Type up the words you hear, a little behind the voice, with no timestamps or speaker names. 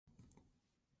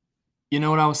You know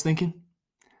what I was thinking?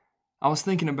 I was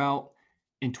thinking about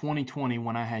in 2020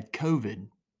 when I had COVID.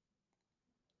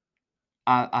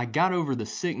 I got over the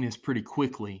sickness pretty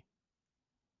quickly,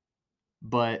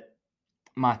 but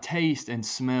my taste and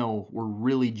smell were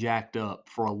really jacked up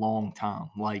for a long time,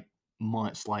 like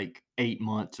months, like 8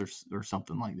 months or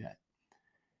something like that.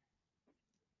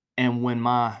 And when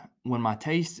my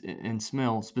taste and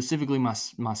smell, specifically my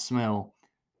smell,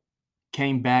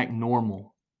 came back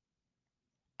normal,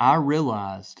 I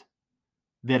realized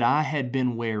that I had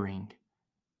been wearing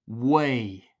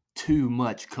way too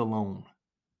much cologne.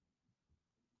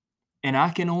 And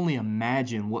I can only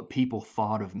imagine what people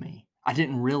thought of me. I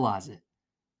didn't realize it,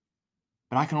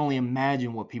 but I can only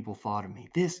imagine what people thought of me.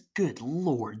 Good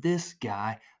Lord, this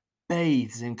guy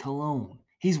bathes in cologne.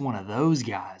 He's one of those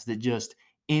guys that just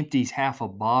empties half a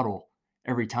bottle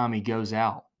every time he goes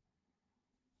out.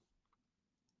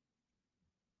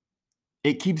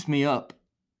 It keeps me up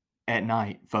at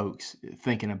night, folks,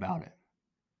 thinking about it.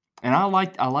 And I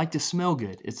like to smell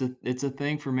good. It's a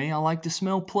thing for me. I like to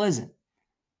smell pleasant.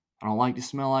 I don't like to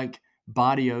smell like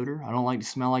body odor. I don't like to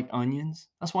smell like onions.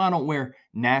 That's why I don't wear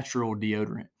natural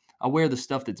deodorant. I wear the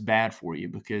stuff that's bad for you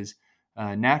because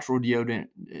natural deodorant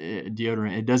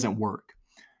it doesn't work.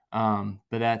 But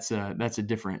that's a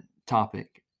different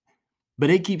topic.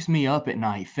 But it keeps me up at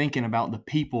night thinking about the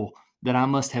people that I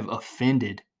must have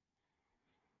offended.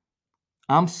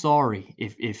 I'm sorry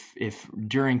if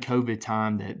during COVID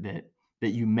time that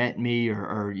you met me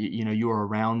or you were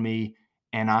around me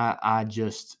and I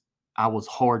was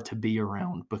hard to be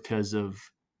around because of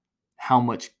how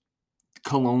much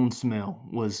cologne smell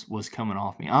was coming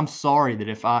off me. I'm sorry that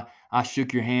if I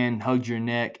shook your hand, hugged your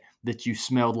neck, that you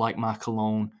smelled like my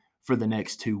cologne for the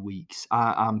next 2 weeks.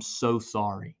 I'm so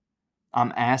sorry.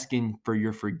 I'm asking for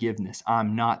your forgiveness.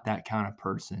 I'm not that kind of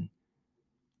person.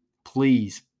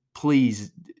 Please,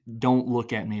 please don't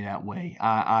look at me that way.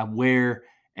 I wear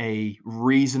a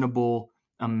reasonable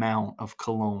amount of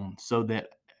cologne so that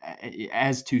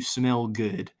as to smell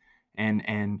good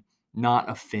and not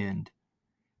offend.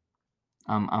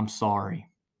 I'm sorry.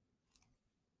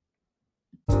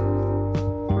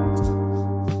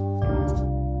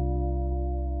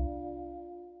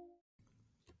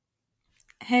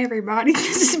 Hey everybody,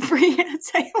 this is Brianna.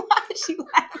 Tell you why is she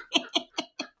laughing?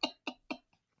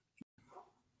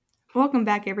 Welcome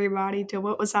back everybody to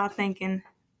What Was I Thinking?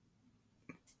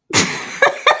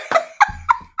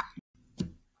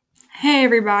 Hey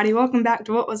everybody, welcome back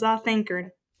to What Was I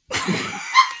Thinking?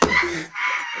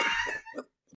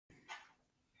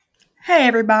 Hey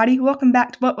everybody, welcome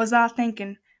back to What Was I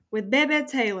Thinking? With Bebe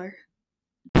Taylor.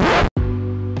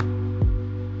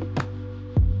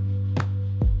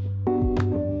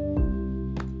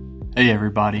 Hey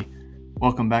everybody,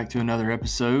 welcome back to another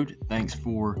episode. Thanks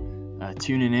for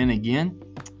tuning in again,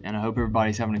 and I hope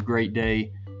everybody's having a great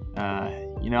day.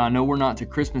 I know we're not to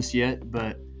Christmas yet,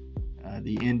 but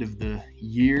the end of the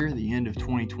year, the end of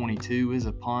 2022 is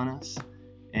upon us,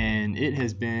 and it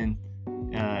has been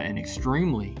an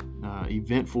extremely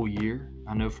eventful year.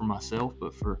 I know for myself,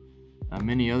 but for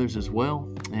many others as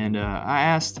well. And I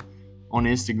asked on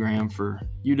Instagram for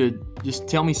you to just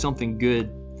tell me something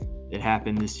good that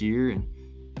happened this year,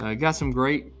 and got some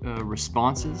great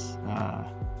responses.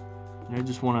 I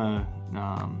just want to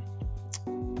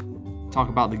talk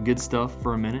about the good stuff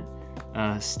for a minute.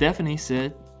 Stephanie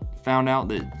found out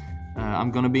that I'm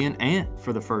going to be an aunt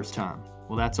for the first time.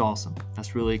 Well, that's awesome.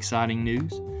 That's really exciting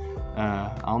news.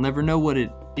 I'll never know what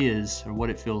it is or what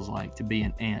it feels like to be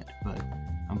an aunt, but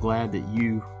I'm glad that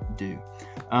you do.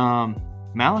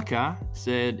 Malachi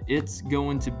said it's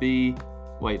going to be,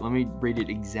 wait, let me read it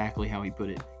exactly how he put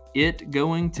it. It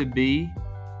going to be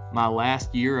my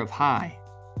last year of high,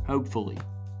 hopefully.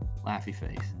 Laughy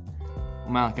face. Well,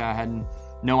 Malachi, I had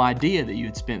no idea that you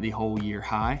had spent the whole year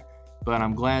high, but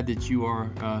I'm glad that you are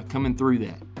coming through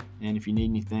that. And if you need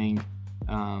anything,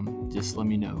 just let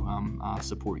me know. I'll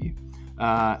support you.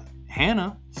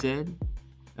 Hannah said,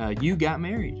 you got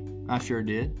married. I sure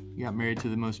did. You got married to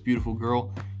the most beautiful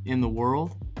girl in the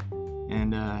world.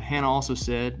 And Hannah also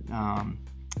said,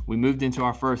 we moved into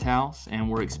our first house and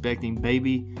we're expecting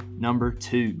baby number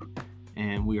 2.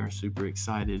 And we are super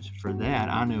excited for that.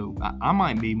 I know I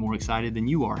might be more excited than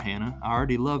you are, Hannah. I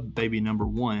already love baby number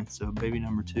 1, so baby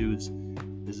number 2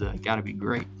 is got to be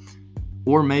great.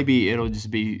 Or maybe it'll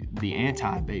just be the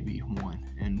anti-baby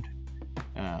 1, and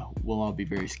we'll all be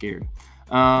very scared.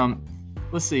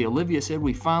 Let's see. Olivia said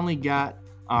we finally got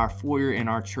our foyer in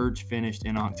our church finished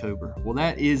in October. Well,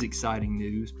 that is exciting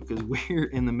news because we're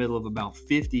in the middle of about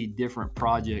 50 different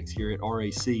projects here at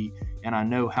RAC, and I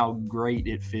know how great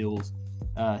it feels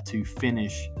to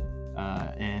finish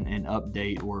and an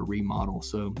update or a remodel.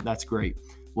 So that's great.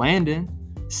 Landon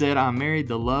said, I married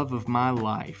the love of my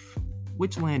life.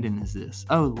 Which Landon is this?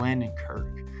 Oh, Landon Kirk.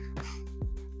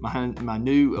 My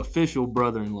new official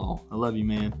brother-in-law. I love you,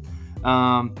 man.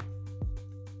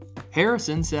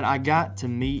 Harrison said, I got to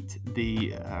meet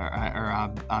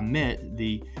I met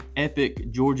the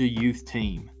epic Georgia youth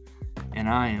team, and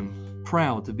I am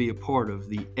proud to be a part of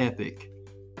the epic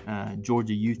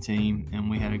Georgia youth team, and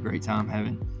we had a great time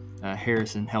having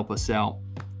Harrison help us out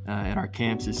at our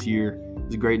camps this year. It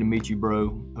was great to meet you,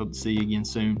 bro. Hope to see you again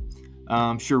soon.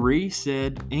 Cherie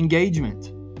said,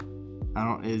 engagement.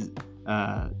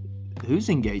 Whose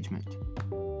engagement?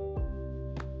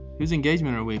 Whose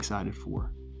engagement are we excited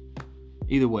for?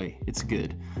 Either way, it's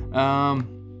good.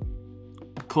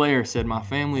 Claire said, my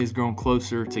family has grown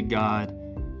closer to God,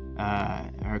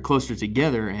 or closer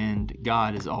together, and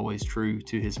God is always true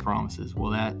to his promises.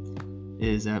 Well, that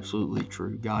is absolutely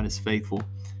true. God is faithful,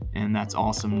 and that's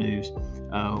awesome news.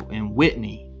 And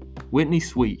Whitney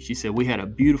Sweet, she said, we had a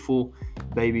beautiful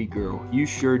baby girl. You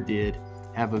sure did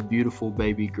have a beautiful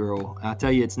baby girl. I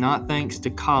tell you, it's not thanks to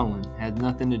Colin. It had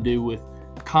nothing to do with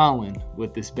Colin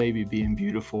with this baby being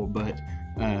beautiful, but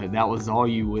that was all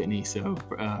you, Whitney. So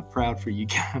proud for you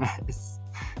guys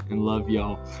and love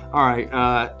y'all. All right,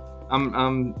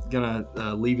 I'm gonna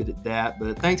leave it at that.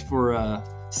 But thanks for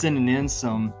sending in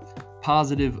some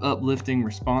positive, uplifting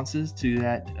responses to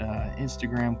that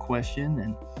Instagram question,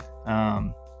 and I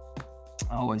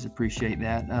always appreciate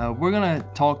that. We're gonna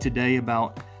talk today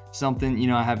about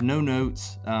something. I have no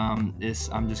notes. I'm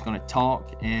just gonna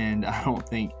talk, and I don't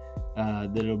think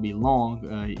that it'll be long.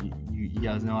 You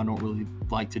guys know I don't really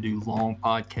like to do long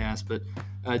podcasts, but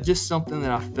just something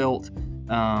that I felt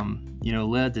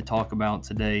led to talk about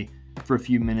today for a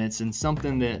few minutes, and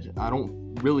something that I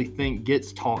don't really think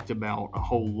gets talked about a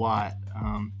whole lot,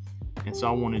 and so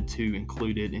I wanted to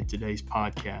include it in today's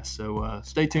podcast. So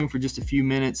stay tuned for just a few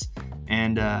minutes,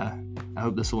 and I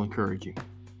hope this will encourage you.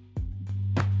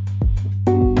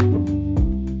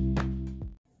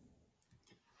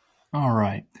 All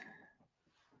right.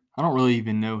 I don't really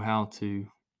even know how to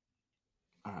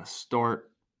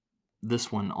start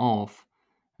this one off.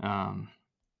 I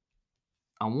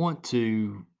want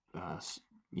to,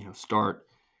 start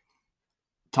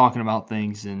talking about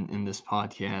things in this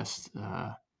podcast,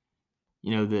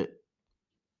 that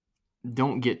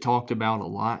don't get talked about a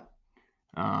lot.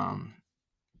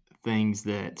 Things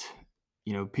that,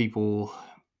 people,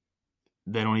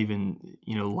 they don't even,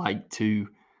 like to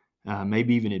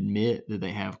maybe even admit that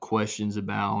they have questions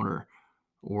about,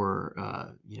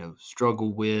 or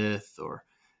struggle with, or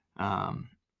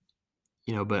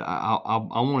but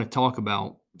I want to talk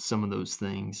about some of those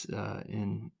things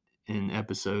in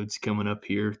episodes coming up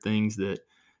here, things that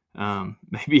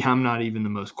maybe I'm not even the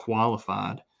most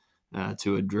qualified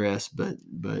to address, but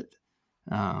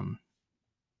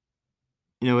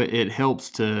it helps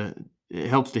to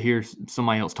hear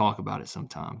somebody else talk about it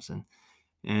sometimes,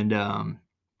 and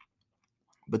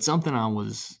but something I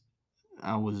was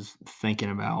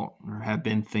thinking about, or have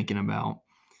been thinking about,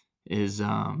 is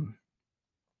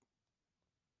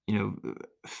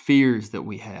fears that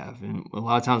we have, and a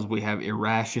lot of times we have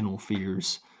irrational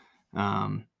fears,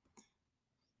 and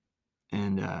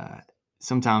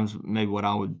sometimes maybe what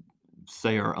I would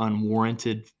say are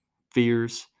unwarranted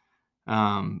fears,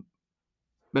 but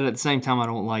at the same time I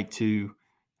don't like to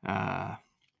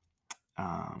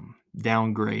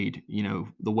downgrade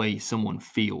the way someone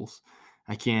feels.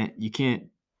 I've talked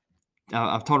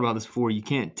about this before. You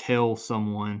can't tell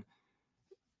someone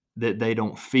that they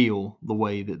don't feel the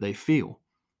way that they feel.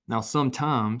 Now,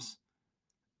 sometimes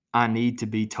I need to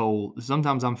be told,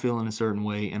 sometimes I'm feeling a certain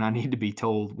way, and I need to be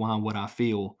told why what I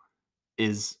feel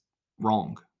is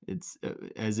wrong. It's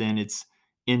as in it's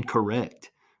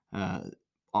incorrect.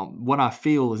 What I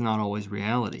feel is not always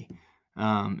reality.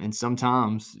 And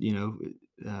sometimes,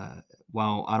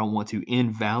 while I don't want to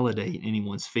invalidate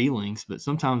anyone's feelings, but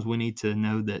sometimes we need to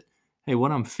know that, hey,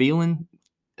 what I'm feeling,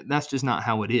 that's just not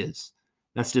how it is.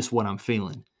 That's just what I'm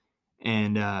feeling.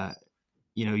 And,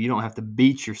 you don't have to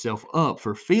beat yourself up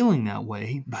for feeling that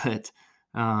way, but,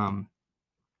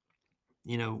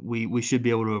 we should be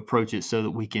able to approach it so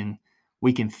that we can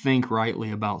think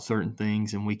rightly about certain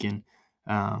things, and we can,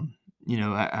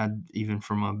 I even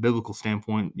from a biblical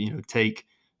standpoint, take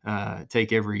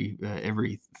every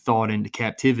thought into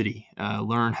captivity,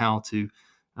 learn how to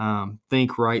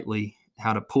think rightly,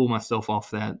 how to pull myself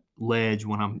off that ledge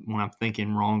when I'm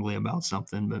thinking wrongly about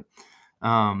something. But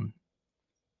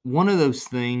one of those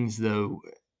things, though,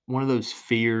 one of those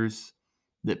fears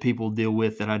that people deal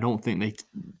with that I don't think they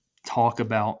talk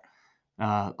about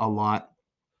a lot,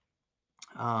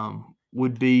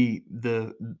 would be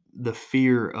the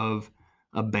fear of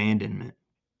abandonment,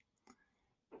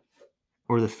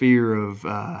 or the fear of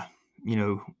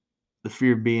the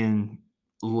fear of being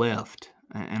left.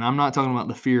 And I'm not talking about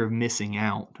the fear of missing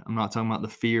out. I'm not talking about the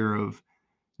fear of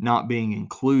not being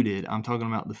included. I'm talking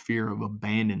about the fear of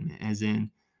abandonment, as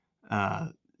in uh,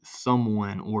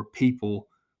 someone or people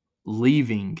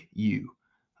leaving you,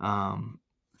 um,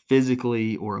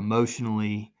 physically or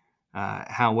emotionally.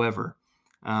 However,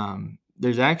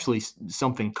 there's actually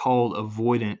something called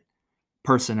avoidant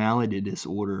personality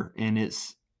disorder, and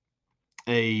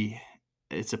a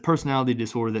it's a personality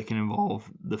disorder that can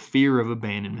involve the fear of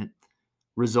abandonment,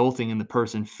 resulting in the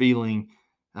person feeling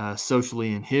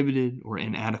socially inhibited or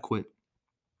inadequate.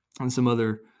 And some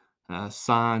other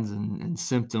signs and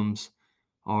symptoms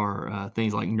are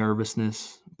things like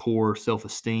nervousness, poor self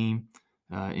esteem,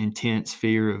 intense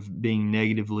fear of being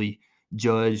negatively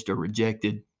judged or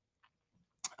rejected.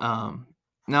 Um,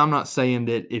 Now, I'm not saying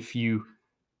that if you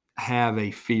have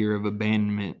a fear of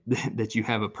abandonment that you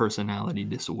have a personality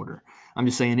disorder. I'm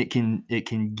just saying it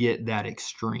can get that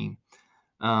extreme.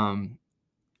 Um,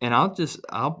 and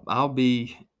I'll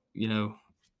be, you know,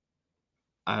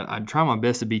 I try my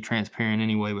best to be transparent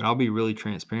anyway, but I'll be really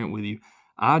transparent with you.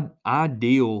 I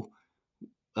deal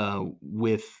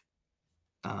with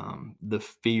the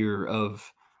fear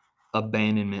of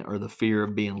abandonment or the fear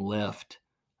of being left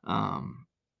um,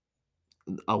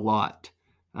 a lot,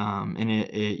 and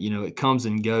it comes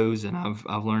and goes, and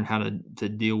I've learned how to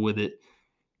deal with it,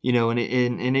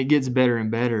 and it gets better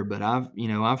and better. But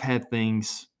I've had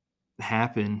things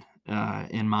happen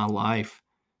in my life.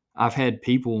 I've had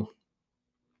people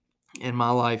in my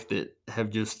life that have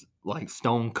just like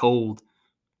stone cold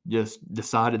just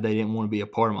decided they didn't want to be a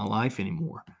part of my life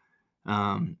anymore.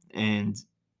 And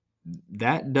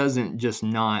that doesn't just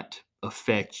not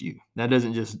affect you. That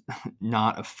doesn't just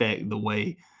not affect the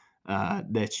way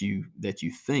that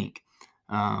you think.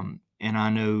 And I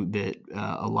know that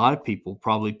a lot of people,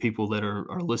 probably people that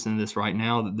are listening to this right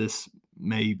now, that this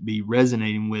may be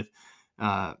resonating with.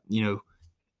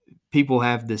 People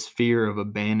have this fear of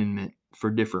abandonment for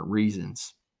different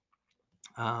reasons.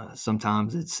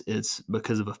 Sometimes it's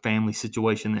because of a family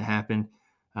situation that happened,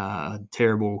 a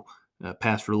terrible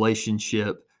past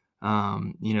relationship,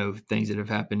 things that have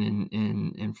happened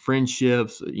in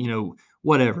friendships,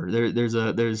 whatever. There's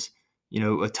a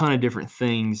ton of different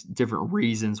things, different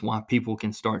reasons why people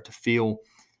can start to feel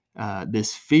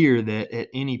this fear that at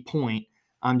any point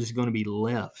I'm just going to be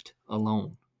left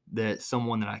alone, that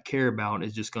someone that I care about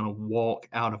is just going to walk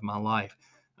out of my life.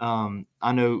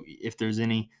 I know if there's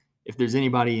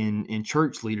anybody in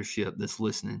church leadership that's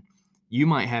listening, you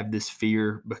might have this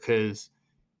fear because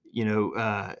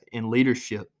in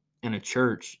leadership in a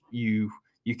church, you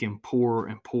can pour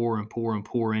and pour and pour and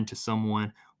pour into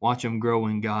someone, watch them grow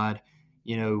in God,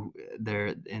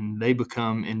 they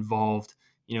become involved,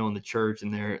 in the church,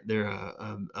 and they're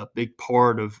a big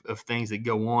part of things that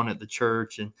go on at the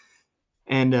church,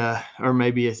 and or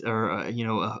maybe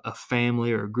a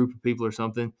family or a group of people or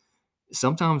something.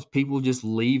 Sometimes people just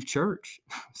leave church.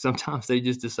 Sometimes they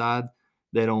just decide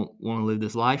they don't want to live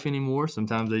this life anymore.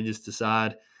 Sometimes they just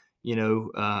decide,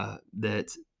 that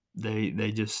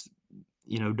they just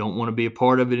don't want to be a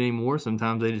part of it anymore.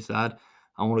 Sometimes they decide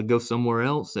I want to go somewhere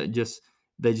else. They just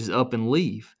up and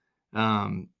leave.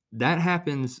 That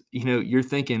happens. You're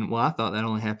thinking, well, I thought that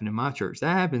only happened in my church.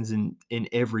 That happens in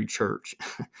every church.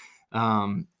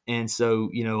 And so,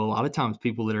 a lot of times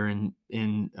people that are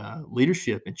in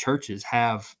leadership in churches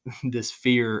have this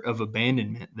fear of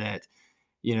abandonment that,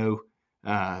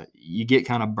 you get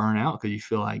kind of burnt out because you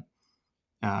feel like,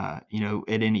 at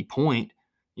any point,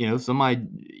 somebody,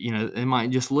 they might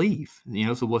just leave,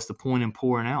 so what's the point in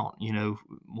pouring out,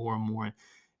 more and more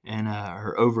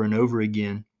or over and over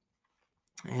again.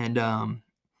 And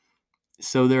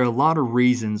so there are a lot of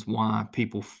reasons why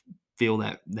people feel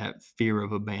that fear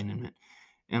of abandonment.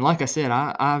 And like I said,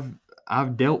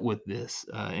 I've dealt with this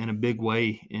in a big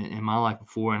way in my life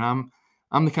before, and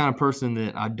I'm the kind of person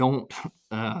that I don't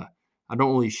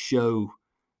really show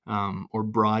or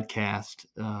broadcast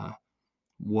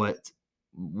what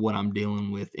I'm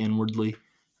dealing with inwardly.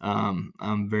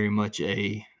 I'm very much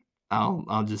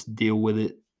I'll just deal with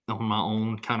it on my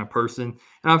own kind of person,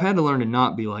 and I've had to learn to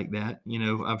not be like that.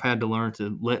 I've had to learn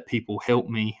to let people help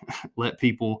me, let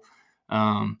people,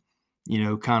 kind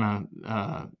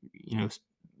of,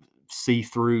 see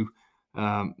through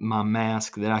my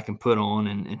mask that I can put on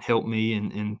and help me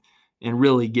and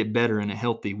really get better in a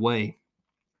healthy way.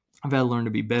 I've had to learn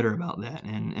to be better about that,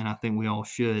 and I think we all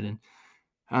should.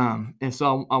 And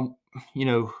so I'm, you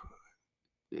know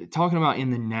talking about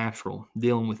in the natural,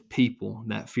 dealing with people,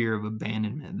 that fear of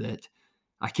abandonment, that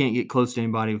I can't get close to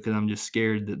anybody because I'm just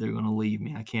scared that they're going to leave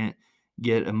me. I can't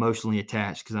get emotionally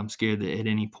attached because I'm scared that at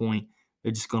any point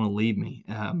they're just going to leave me.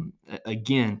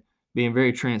 Again, being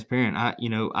very transparent,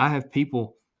 I have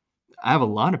people, I have a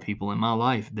lot of people in my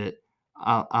life that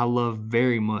I love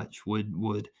very much. Would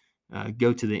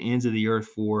go to the ends of the earth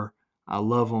for. I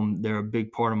love them. They're a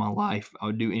big part of my life. I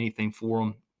would do anything for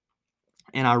them,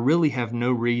 and I really have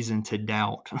no reason to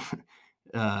doubt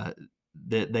uh,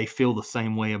 that they feel the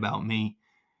same way about me.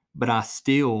 But I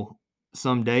still,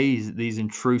 some days, these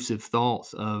intrusive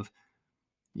thoughts of,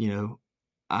 you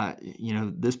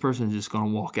know, this person is just going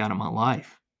to walk out of my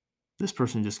life. This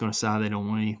person is just going to decide they don't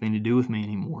want anything to do with me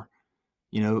anymore.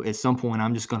 At some point,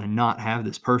 I'm just going to not have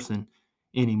this person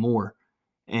anymore,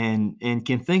 and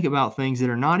can think about things that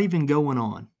are not even going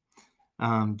on,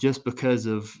 just because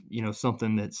of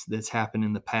something that's happened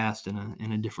in the past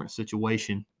in a different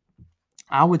situation.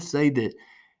 I would say that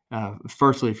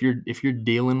firstly, if you're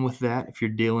dealing with that, if you're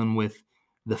dealing with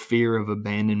the fear of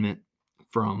abandonment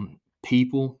from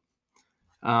people,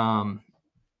 um,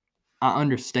 I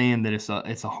understand that it's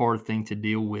a hard thing to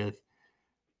deal with,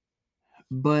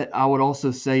 but I would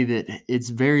also say that it's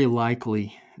very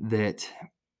likely that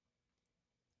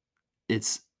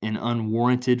it's an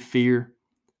unwarranted fear,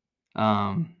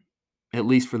 um, at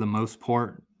least for the most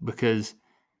part, because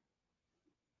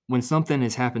when something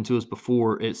has happened to us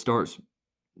before, it starts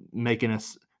making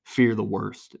us fear the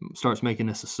worst, it starts making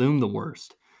us assume the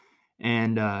worst.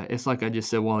 And it's like I just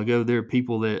said a while ago, there are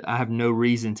people that I have no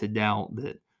reason to doubt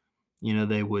that,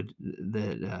 they would,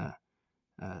 that,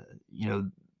 you know,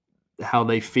 how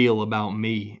they feel about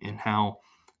me and how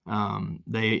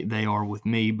they are with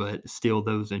me, but still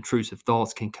those intrusive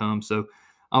thoughts can come. So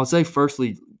I would say,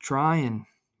 firstly, try and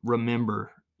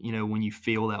remember, when you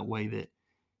feel that way, that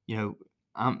you know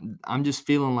I'm just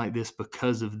feeling like this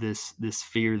because of this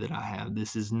fear that I have.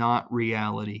 This is not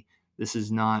reality. This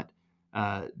is not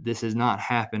this has not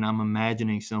happened. I'm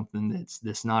imagining something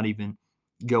that's not even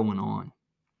going on.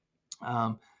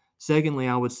 um, Secondly,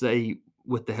 I would say,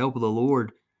 with the help of the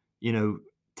Lord, you know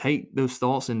take those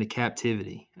thoughts into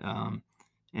captivity, and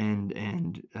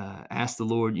ask the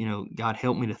Lord, God,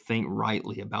 help me to think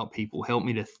rightly about people. Help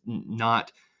me to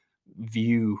not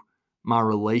view my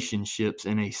relationships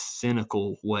in a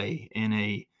cynical way, in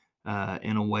a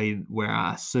way where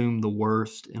I assume the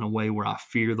worst, in a way where I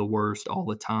fear the worst all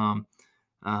the time.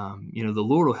 The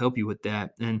Lord will help you with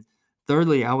that. And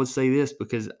thirdly, I would say this,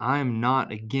 because I am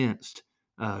not against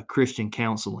Christian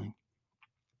counseling.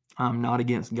 I'm not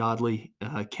against godly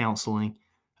counseling,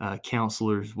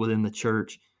 counselors within the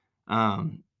church.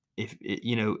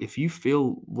 If you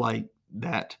feel like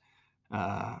that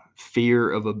fear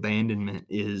of abandonment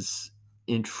is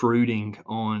intruding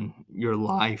on your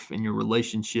life and your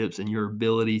relationships and your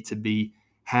ability to be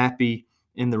happy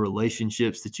in the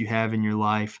relationships that you have in your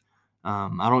life.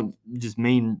 I don't just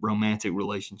mean romantic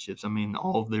relationships. I mean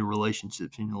all of the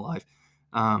relationships in your life.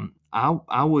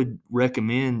 I would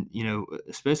recommend,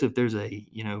 especially if there's a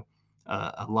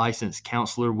licensed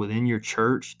counselor within your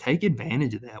church, take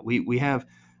advantage of that. We have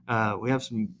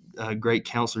some great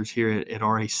counselors here at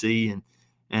RAC,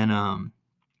 and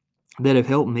that have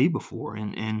helped me before,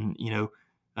 and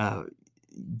uh,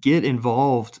 get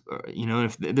involved.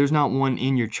 If there's not one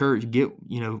in your church,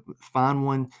 find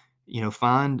one.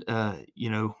 Find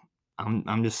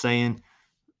I'm just saying,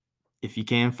 if you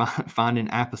can find an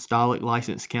apostolic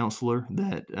licensed counselor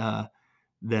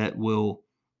that will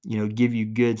give you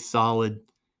good, solid,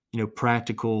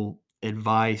 practical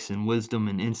advice and wisdom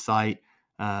and insight,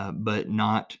 but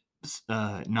not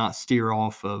steer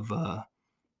off of.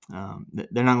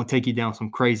 They're not going to take you down some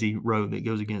crazy road that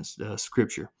goes against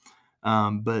Scripture.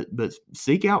 But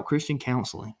seek out Christian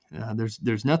counseling.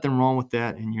 There's nothing wrong with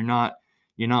that, and you're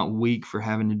not weak for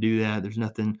having to do that. There's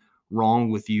nothing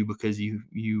wrong with you because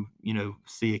you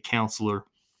see a counselor.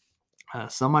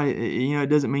 Somebody, it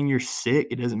doesn't mean you're sick.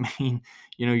 It doesn't mean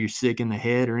you're sick in the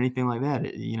head or anything like that.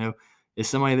 It's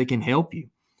somebody that can help you,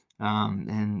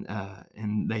 and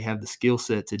they have the skill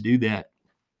set to do that,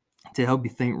 to help you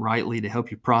think rightly, to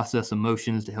help you process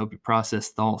emotions, to help you process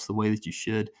thoughts the way that you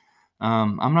should.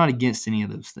 I'm not against any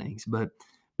of those things, but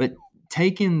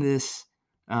taking this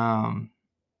um,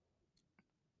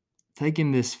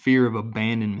 taking this fear of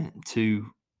abandonment to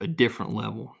a different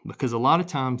level, because a lot of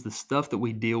times the stuff that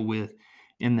we deal with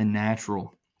in the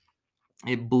natural,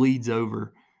 it bleeds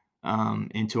over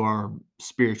into our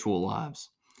spiritual lives,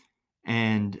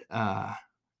 and there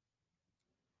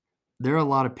are a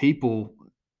lot of people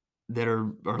that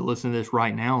are listening to this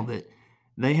right now that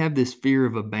they have this fear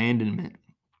of abandonment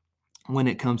when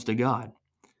it comes to God.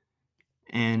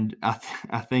 And I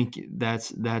think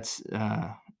that's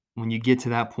when you get to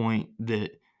that point,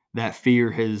 that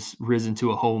fear has risen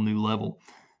to a whole new level.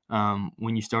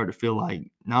 When you start to feel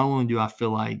like, not only do I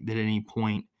feel like that at any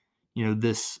point,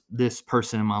 this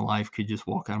person in my life could just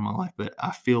walk out of my life, but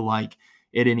I feel like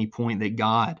at any point that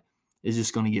God is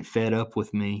just going to get fed up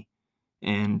with me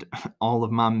and all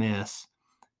of my mess,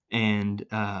 and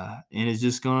is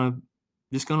just gonna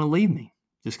leave me,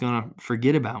 just gonna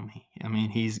forget about me. I mean,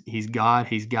 he's God.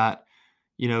 He's got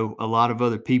a lot of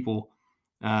other people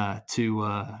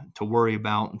to worry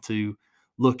about and to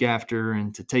look after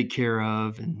and to take care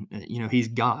of, and he's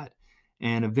God.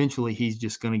 And eventually,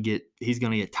 he's gonna get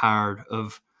tired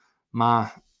of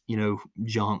my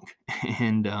junk,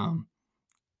 and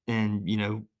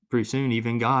pretty soon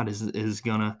even God is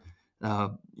gonna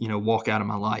walk out of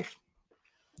my life.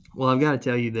 Well, I've got to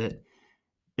tell you that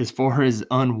as far as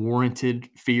unwarranted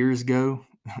fears go,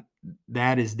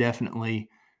 that is definitely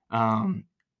um,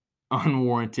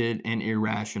 unwarranted and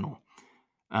irrational.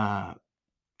 Uh,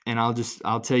 and I'll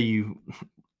tell you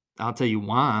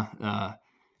why.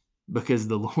 Because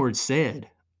the Lord said,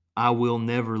 "I will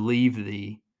never leave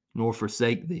thee nor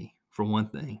forsake thee." For one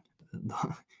thing,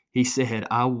 He said,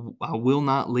 "I will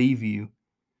not leave you,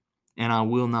 and I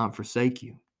will not forsake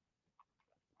you."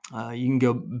 You can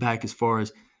go back as far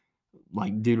as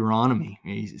like Deuteronomy.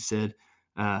 He said,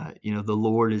 the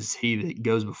Lord is he that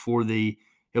goes before thee.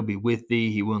 He'll be with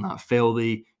thee. He will not fail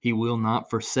thee. He will not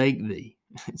forsake thee.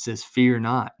 It says, fear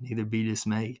not, neither be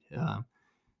dismayed.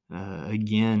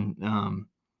 Again,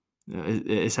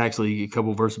 it's actually a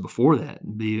couple verses before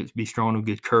that. Be strong of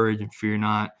good courage and fear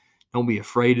not. Don't be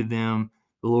afraid of them.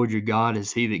 The Lord your God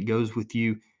is he that goes with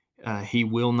you. He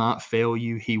will not fail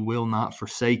you. He will not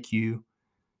forsake you.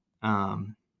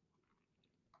 Um,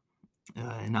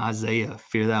 in Isaiah,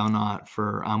 fear thou not,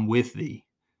 for I'm with thee.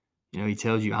 He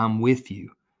tells you, I'm with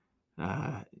you.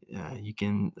 You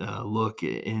can look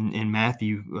in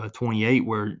Matthew 28,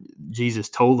 where Jesus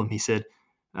told him,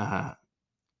 uh,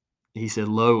 he said,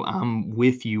 lo, I'm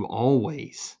with you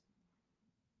always.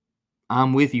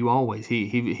 I'm with you always.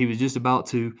 He was just about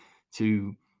to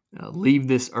leave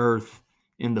this earth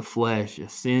in the flesh,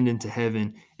 ascend into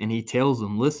heaven, and he tells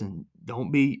them, listen,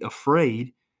 don't be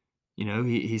afraid.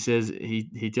 He says,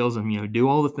 he tells them, do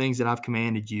all the things that I've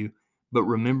commanded you, but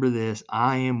remember this,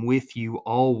 I am with you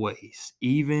always,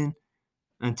 even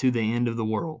unto the end of the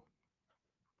world.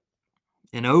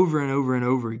 And over and over and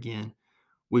over again,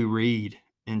 we read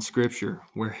in scripture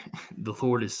where the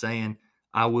Lord is saying,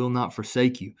 I will not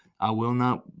forsake you. I will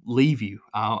not leave you.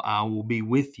 I will be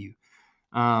with you.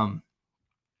 Um,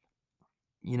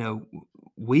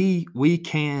 we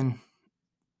can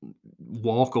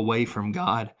walk away from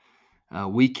God.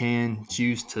 We can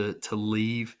choose to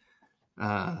leave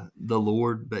the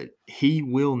Lord, but He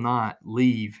will not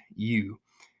leave you.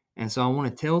 And so I want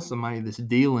to tell somebody that's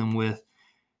dealing with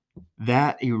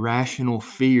that irrational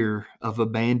fear of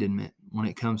abandonment when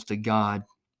it comes to God,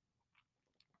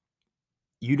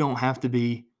 you don't have to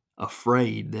be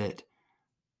afraid that,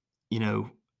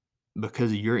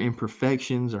 because of your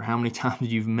imperfections or how many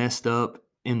times you've messed up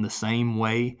in the same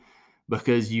way,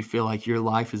 because you feel like your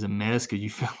life is a mess, because you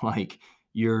feel like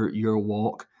your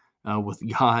walk with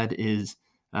God is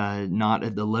not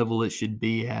at the level it should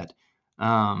be at.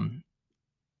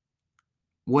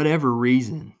 Whatever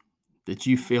reason that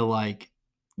you feel like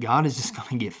God is just going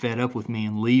to get fed up with me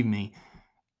and leave me,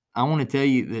 I want to tell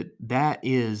you that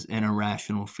is an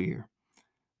irrational fear,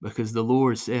 because the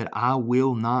Lord said, I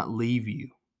will not leave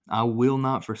you. I will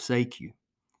not forsake you.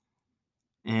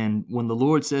 And when the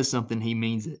Lord says something, He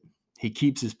means it. He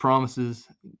keeps His promises.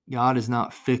 God is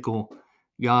not fickle.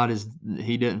 He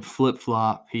doesn't flip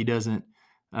flop. He doesn't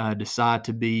decide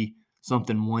to be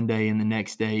something one day and the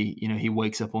next day, He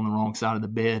wakes up on the wrong side of the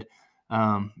bed.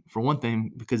 For one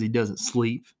thing, because He doesn't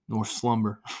sleep nor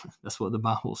slumber. That's what the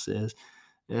Bible says.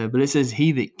 But it says,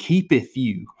 He that keepeth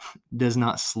you does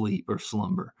not sleep or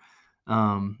slumber.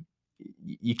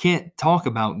 You can't talk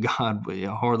about God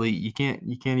hardly. You can't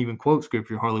even quote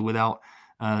scripture hardly without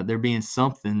there being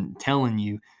something telling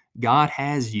you God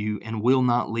has you and will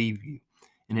not leave you.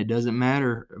 And it doesn't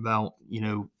matter about,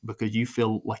 because you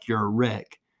feel like you're a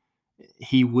wreck.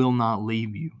 He will not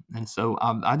leave you. And so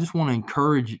I just want to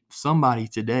encourage somebody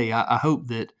today. I hope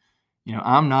that,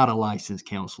 I'm not a licensed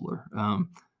counselor.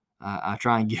 I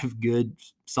try and give good,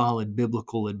 solid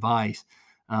biblical advice.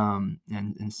 And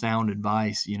sound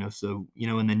advice, so,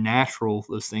 in the natural,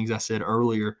 those things I said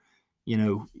earlier,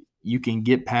 you can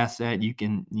get past that. You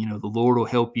can, the Lord will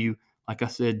help you. Like I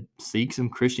said, seek some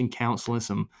Christian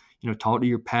counseling, talk to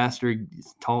your pastor,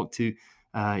 talk to,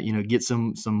 get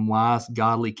some wise,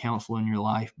 godly counsel in your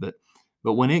life. But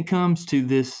But when it comes to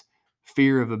this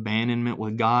fear of abandonment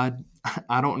with God,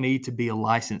 I don't need to be a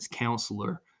licensed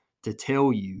counselor to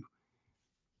tell you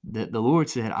that the Lord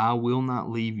said, I will not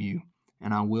leave you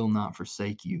and I will not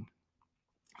forsake you.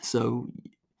 So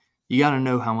you got to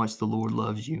know how much the Lord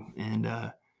loves you, and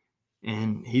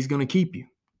He's going to keep you.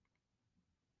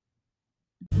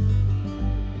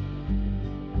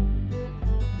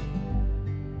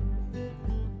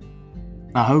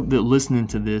 I hope that listening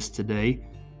to this today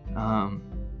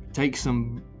take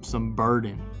some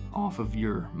burden off of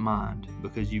your mind,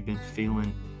 because you've been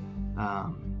feeling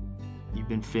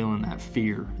that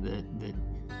fear that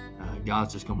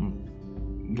God's just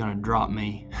gonna drop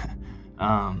me.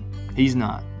 He's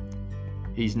not.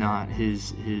 His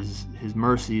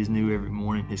mercy is new every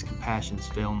morning. His compassions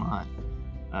fail not.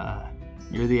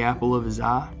 You're the apple of His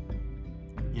eye.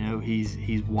 You know,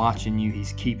 He's watching you.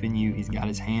 He's keeping you. He's got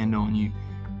His hand on you.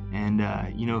 And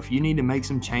if you need to make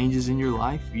some changes in your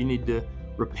life, if you need to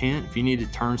repent, if you need to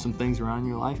turn some things around in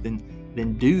your life,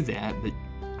 then do that. But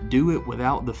do it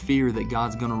without the fear that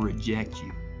God's going to reject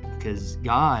you, because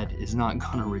God is not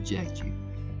going to reject you.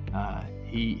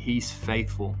 He's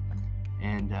faithful,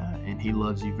 and He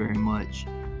loves you very much.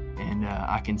 And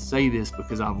I can say this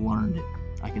because I've learned it.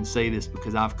 I can say this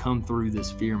because I've come through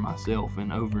this fear myself,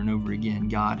 and over again,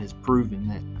 God has proven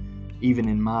that even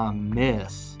in my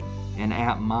mess and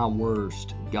at my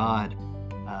worst, God,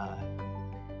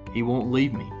 He won't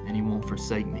leave me and He won't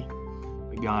forsake me.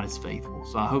 But God is faithful.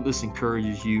 So I hope this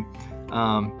encourages you.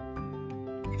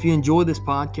 If you enjoy this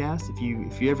podcast, if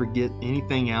you ever get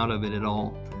anything out of it at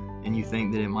all, and you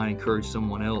think that it might encourage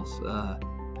someone else,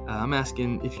 I'm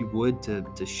asking if you would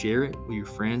to share it with your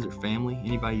friends or family,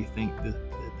 anybody you think that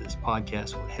this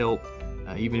podcast would help,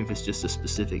 even if it's just a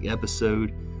specific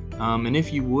episode. And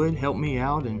if you would, help me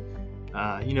out and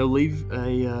leave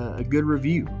a good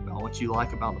review about what you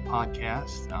like about the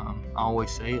podcast. I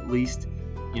always say at least,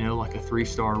 like a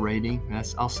 3-star rating.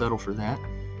 I'll settle for that.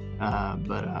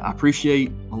 But I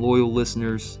appreciate my loyal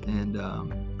listeners, and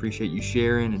appreciate you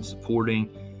sharing and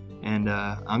supporting. And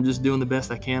I'm just doing the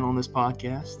best I can on this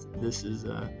podcast. This is,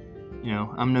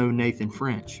 I'm no Nathan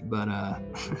French, but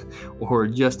or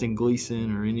Justin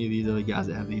Gleason or any of these other guys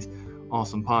that have these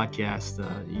awesome podcasts.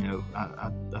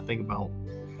 I think about,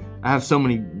 I have so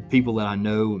many people that I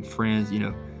know and friends,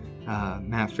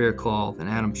 Matt Faircloth and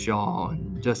Adam Shaw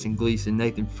and Justin Gleason,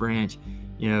 Nathan French,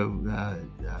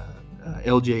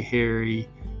 LJ Harry,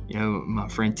 my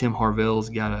friend Tim Harvell's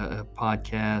got a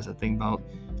podcast. I think about,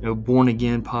 Born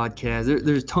Again podcast.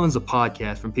 There's tons of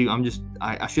podcasts from people.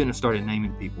 I shouldn't have started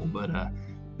naming people, but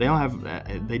they all have,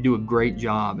 they do a great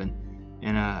job, and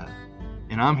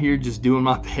I'm here just doing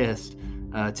my best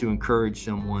to encourage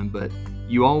someone. But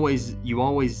you always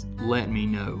let me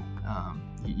know.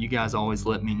 You guys always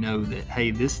let me know that,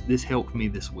 hey, this helped me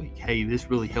this week. Hey,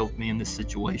 this really helped me in this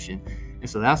situation. And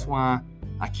so that's why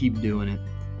I keep doing it,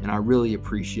 and I really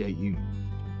appreciate you.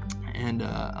 And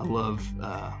I love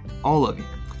all of you.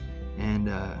 And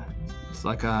it's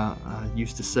like I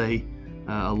used to say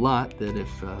a lot, that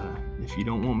if you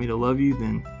don't want me to love you,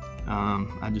 then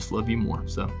I just love you more.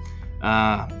 So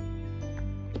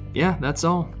that's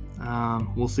all.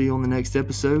 We'll see you on the next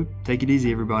episode. Take it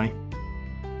easy, everybody.